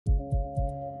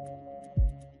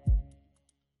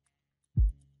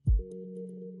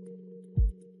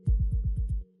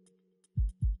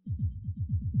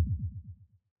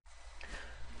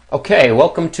Okay,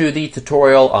 welcome to the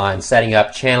tutorial on setting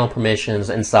up channel permissions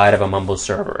inside of a Mumble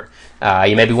server.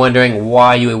 You may be wondering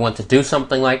why you would want to do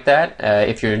something like that.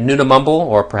 If you're new to Mumble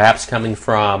or perhaps coming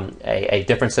from a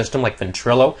different system like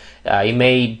Ventrilo, you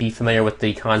may be familiar with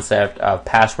the concept of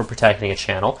password protecting a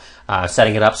channel,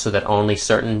 setting it up so that only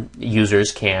certain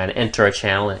users can enter a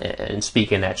channel and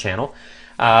speak in that channel.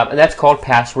 And that's called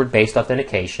password-based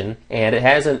authentication, and it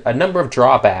has a number of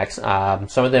drawbacks.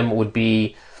 Some of them would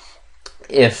be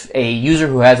if a user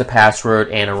who has a password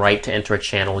and a right to enter a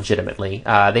channel legitimately,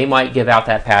 they might give out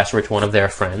that password to one of their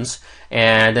friends,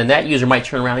 and then that user might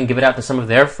turn around and give it out to some of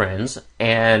their friends,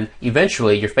 and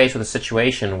eventually you're faced with a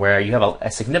situation where you have a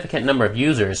significant number of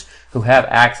users who have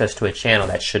access to a channel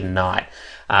that should not.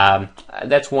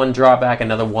 That's one drawback.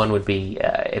 Another one would be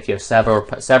if you have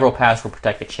several password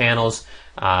protected channels,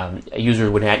 a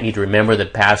user would need to remember the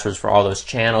passwords for all those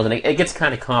channels, and it gets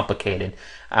kind of complicated.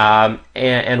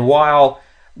 And while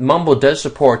Mumble does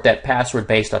support that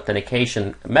password-based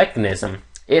authentication mechanism,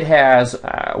 it has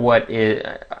well,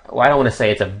 I don't want to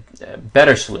say it's a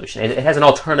better solution. It has an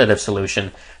alternative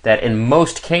solution that in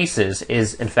most cases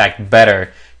is in fact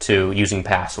better to using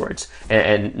passwords.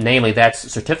 And namely, that's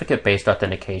certificate-based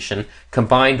authentication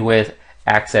combined with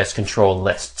access control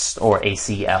lists, or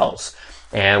ACLs.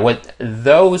 And what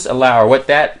those allow, or what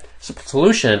that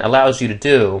solution allows you to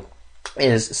do,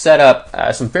 is set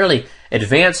up some fairly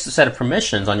advanced set of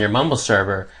permissions on your Mumble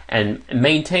server and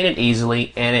maintain it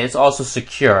easily, and it's also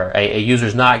secure. A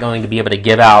user's not going to be able to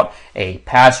give out a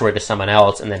password to someone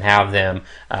else and then have them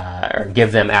or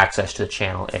give them access to the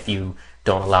channel if you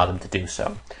don't allow them to do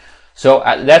so. So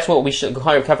that's what we should be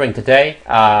covering today.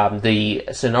 The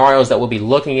scenarios that we'll be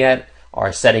looking at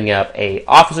are setting up a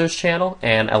officers channel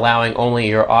and allowing only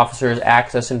your officers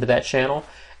access into that channel,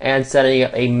 and setting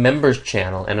up a members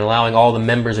channel and allowing all the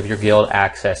members of your guild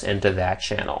access into that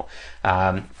channel.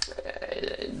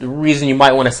 The reason you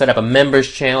might want to set up a members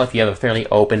channel if you have a fairly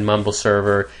open Mumble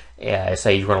server,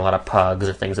 say you run a lot of pugs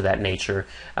or things of that nature,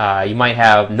 you might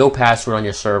have no password on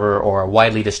your server or a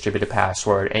widely distributed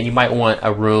password, and you might want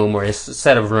a room or a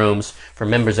set of rooms for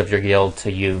members of your guild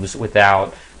to use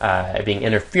without being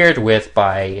interfered with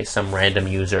by some random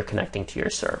user connecting to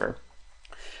your server.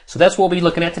 So that's what we'll be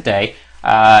looking at today.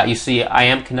 You see, I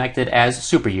am connected as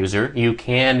super user. You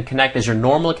can connect as your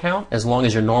normal account as long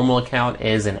as your normal account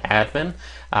is an admin.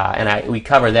 We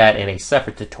cover that in a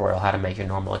separate tutorial, how to make your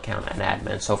normal account an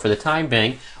admin. So for the time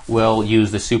being, we'll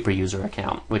use the super user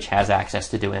account, which has access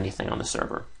to do anything on the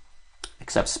server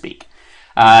except speak.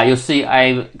 You'll see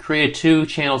I've created 2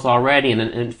 channels already, and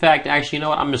in fact, actually, you know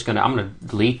what? I'm gonna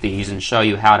delete these and show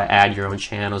you how to add your own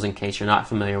channels in case you're not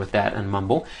familiar with that in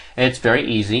Mumble. It's very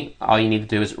easy. All you need to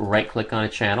do is right-click on a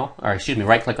channel, or excuse me,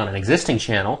 right-click on an existing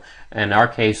channel. In our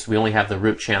case, we only have the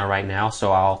root channel right now,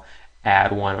 so I'll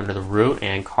add one under the root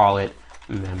and call it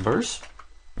members,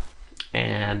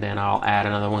 and then I'll add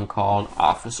another one called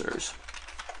officers.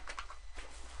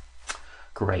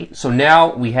 Great. So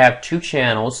now we have 2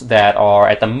 channels that are,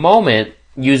 at the moment,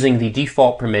 using the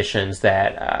default permissions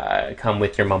that come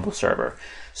with your Mumble server.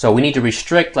 So we need to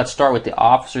restrict. Let's start with the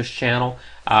officers channel.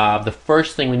 The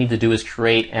first thing we need to do is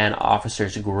create an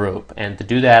officers group. And to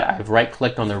do that, I've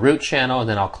right-clicked on the root channel, and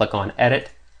then I'll click on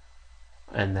Edit,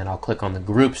 and then I'll click on the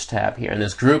Groups tab here. And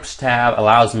this Groups tab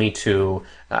allows me to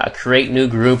create new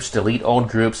groups, delete old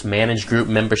groups, manage group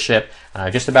membership.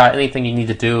 Just about anything you need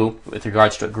to do with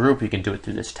regards to a group, you can do it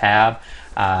through this tab.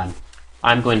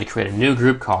 I'm going to create a new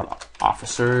group called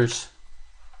Officers,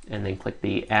 and then click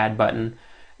the Add button.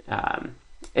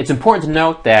 It's important to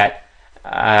note that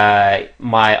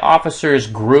my officers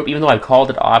group, even though I've called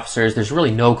it officers, there's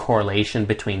really no correlation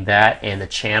between that and the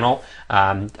channel.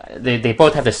 They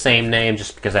both have the same name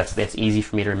just because that's easy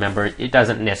for me to remember. It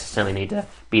doesn't necessarily need to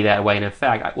be that way, and in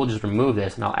fact, we'll just remove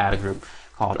this and I'll add a group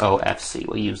called OFC.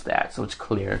 We'll use that so it's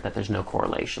clear that there's no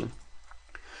correlation.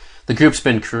 The group's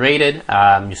been created.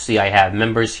 You see I have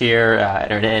members here,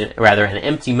 rather an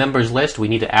empty members list. We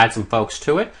need to add some folks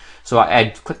to it. So I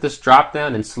click this drop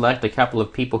down and select a couple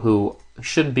of people who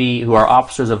are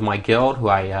officers of my guild, who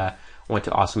I want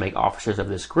to also make officers of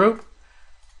this group.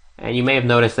 And you may have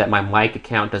noticed that my Mike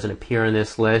account doesn't appear in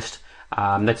this list.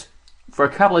 That's for a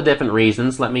couple of different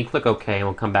reasons. Let me click OK, and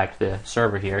we'll come back to the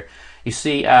server here. You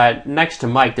see, next to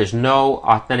Mike, there's no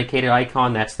authenticated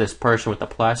icon. That's this person with the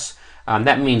plus.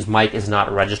 That means Mike is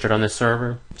not registered on this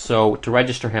server. So to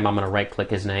register him, I'm going to right-click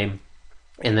his name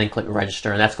and then click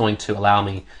Register, and that's going to allow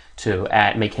me to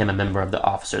make him a member of the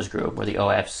officers group, or the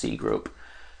OFC group.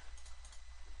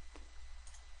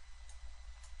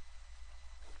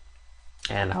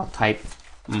 And I'll type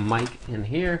Mike in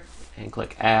here and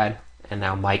click Add, and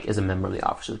now Mike is a member of the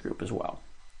officers group as well.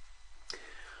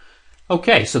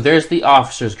 Okay, so there's the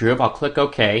officers group. I'll click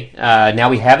OK. Now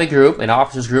we have a group, an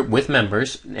officers group with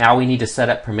members. Now we need to set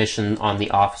up permissions on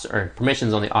the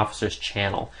officers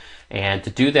channel. And to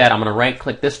do that, I'm going to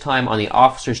right-click this time on the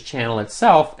officers channel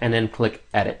itself, and then click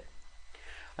Edit.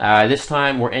 This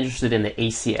time we're interested in the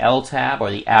ACL tab,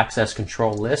 or the Access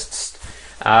Control Lists.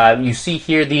 You see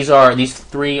here, these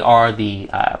three are the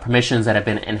permissions that have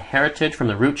been inherited from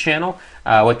the root channel.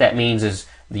 What that means is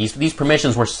these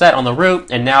permissions were set on the root,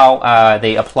 and now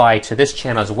they apply to this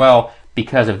channel as well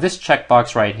because of this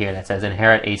checkbox right here that says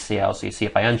Inherit ACL. So you see,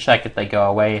 if I uncheck it, they go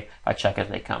away. If I check it,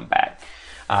 they come back.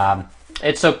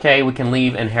 It's okay. We can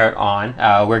leave Inherit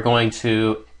on. We're going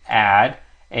to add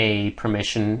a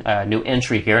permission, new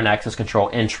entry here, an access control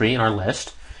entry in our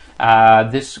list.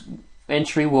 This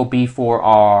entry will be for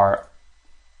our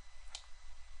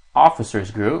officers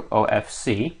group,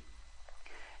 OFC,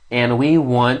 and we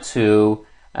want to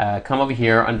come over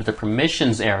here under the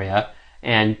permissions area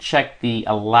and check the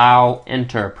allow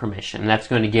enter permission. That's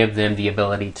going to give them the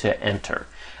ability to enter.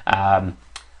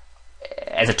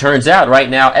 As it turns out, right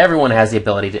now everyone has the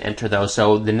ability to enter those,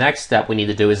 so the next step we need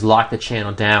to do is lock the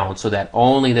channel down so that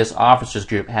only this officers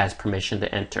group has permission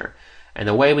to enter. And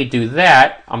the way we do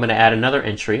that, I'm going to add another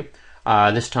entry.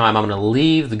 This time I'm going to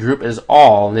leave the group as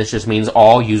all, and this just means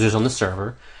all users on the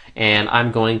server, and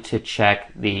I'm going to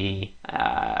check the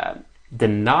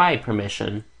deny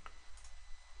permission,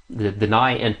 the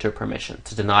deny enter permission,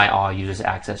 to deny all users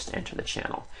access to enter the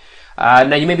channel.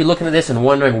 Now you may be looking at this and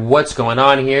wondering what's going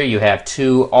on here. You have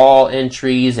two all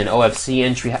entries and OFC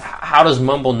entry. How does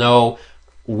Mumble know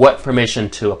what permission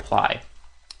to apply?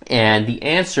 And the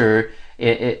answer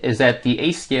is that the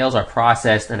ACLs are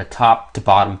processed in a top to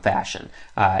bottom fashion.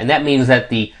 And that means that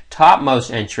the topmost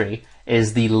entry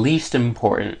is the least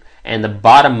important and the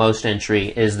bottommost entry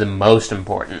is the most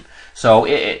important. So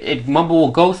Mumble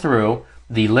will go through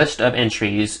the list of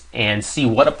entries and see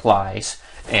what applies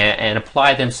and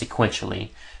apply them sequentially.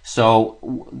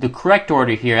 So the correct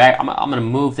order here, I'm going to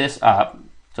move this up.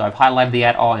 So I've highlighted the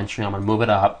add all entry. I'm going to move it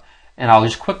up. And I'll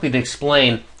just quickly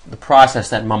explain the process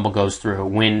that Mumble goes through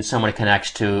when someone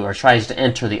connects to or tries to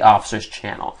enter the officers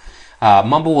channel.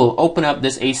 Mumble will open up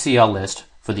this ACL list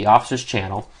for the officers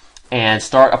channel and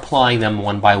start applying them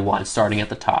one by one, starting at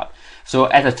the top.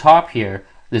 So at the top here,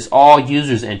 this all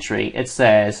users entry, it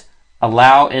says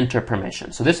allow enter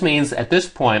permission. So this means at this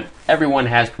point, everyone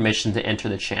has permission to enter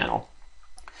the channel.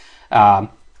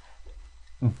 But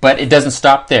it doesn't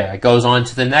stop there. It goes on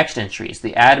to the next entries,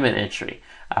 the admin entry.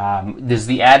 Does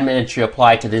the admin entry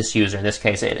apply to this user? In this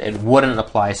case, it wouldn't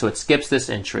apply, so it skips this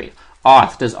entry.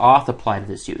 Auth, does auth apply to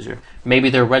this user? Maybe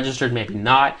they're registered, maybe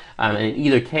not. In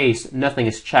either case, nothing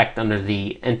is checked under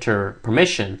the enter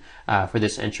permission for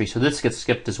this entry, so this gets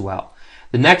skipped as well.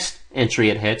 The next entry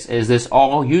it hits is this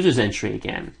all users entry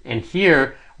again. And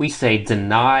here we say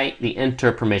deny the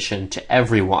enter permission to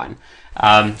everyone.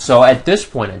 So at this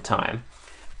point in time,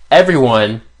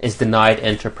 everyone is denied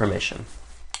enter permission.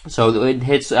 So it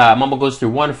hits, Mumble goes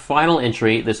through one final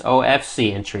entry, this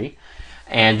OFC entry,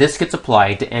 and this gets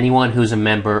applied to anyone who's a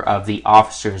member of the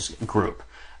officers group.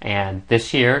 And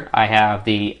this here, I have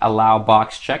the allow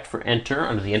box checked for enter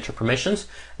under the enter permissions.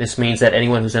 This means that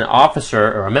anyone who's an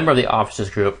officer or a member of the officers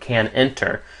group can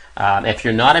enter. If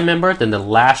you're not a member, then the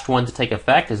last one to take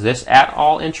effect is this at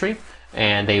all entry,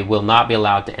 and they will not be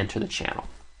allowed to enter the channel.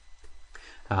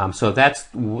 So that's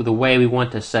the way we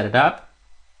want to set it up.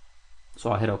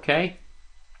 So I'll hit OK.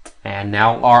 And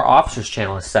now our officers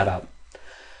channel is set up.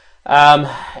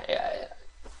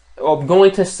 I'm going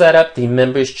to set up the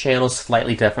members channel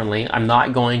slightly differently. I'm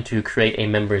not going to create a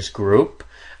members group.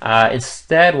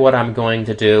 Instead, what I'm going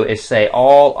to do is say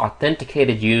all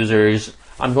authenticated users,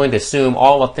 I'm going to assume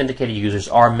all authenticated users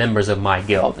are members of my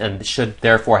guild and should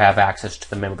therefore have access to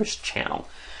the members channel.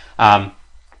 A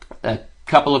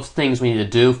couple of things we need to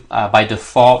do. By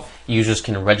default, users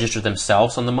can register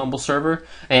themselves on the Mumble server.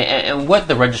 And what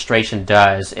the registration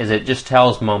does is it just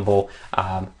tells Mumble,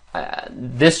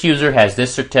 this user has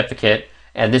this certificate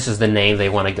and this is the name they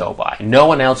want to go by. No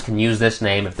one else can use this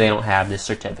name if they don't have this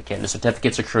certificate. And the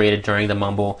certificates are created during the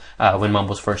Mumble, when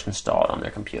Mumble's first installed on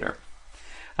their computer.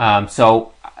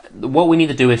 So what we need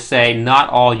to do is say not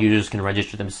all users can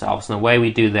register themselves. And the way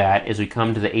we do that is we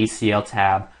come to the ACL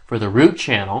tab for the root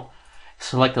channel,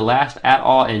 select the last at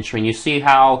all entry, and you see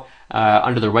how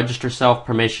under the register self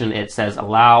permission it says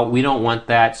allow. We don't want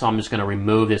that, so I'm just going to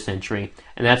remove this entry,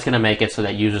 and that's going to make it so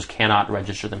that users cannot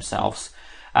register themselves.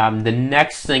 The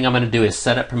next thing I'm going to do is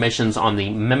set up permissions on the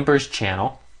members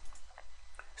channel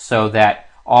so that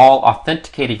all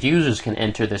authenticated users can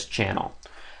enter this channel.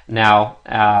 Now,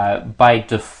 by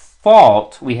default,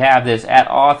 default, we have this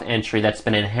 @auth entry that's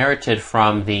been inherited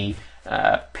from the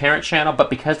parent channel, but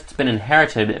because it's been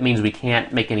inherited, it means we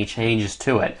can't make any changes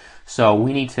to it. So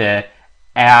we need to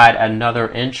add another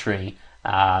entry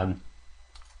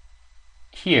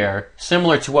here,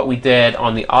 similar to what we did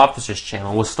on the officers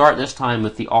channel. We'll start this time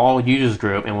with the all users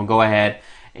group, and we'll go ahead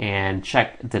and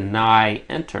check deny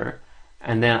enter,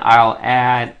 and then I'll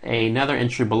add another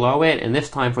entry below it, and this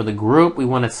time for the group we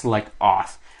want to select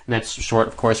auth, and that's short,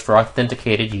 of course, for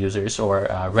authenticated users or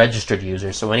registered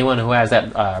users. So anyone who has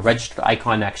that registered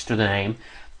icon next to the name,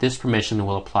 this permission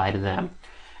will apply to them.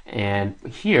 And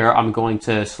here I'm going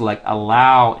to select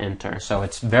allow enter. So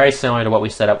it's very similar to what we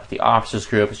set up with the officers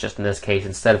group. It's just in this case,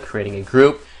 instead of creating a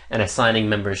group and assigning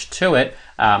members to it,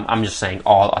 I'm just saying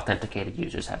all authenticated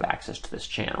users have access to this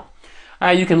channel.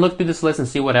 You can look through this list and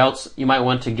see what else you might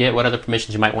want to get, what other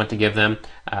permissions you might want to give them.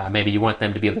 Maybe you want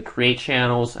them to be able to create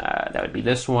channels. That would be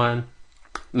this one.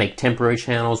 Make temporary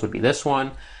channels would be this one.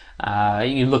 You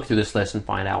can look through this list and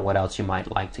find out what else you might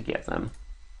like to give them.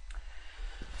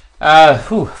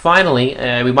 Finally,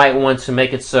 we might want to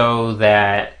make it so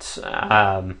that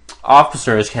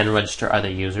officers can register other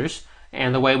users.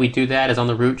 And the way we do that is on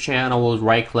the root channel, we'll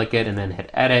right-click it and then hit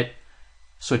Edit,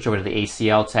 switch over to the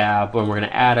ACL tab, and we're going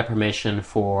to add a permission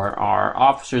for our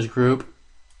officers group.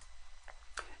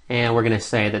 And we're going to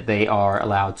say that they are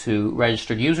allowed to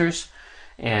registered users,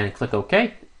 and click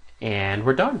OK, and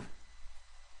we're done.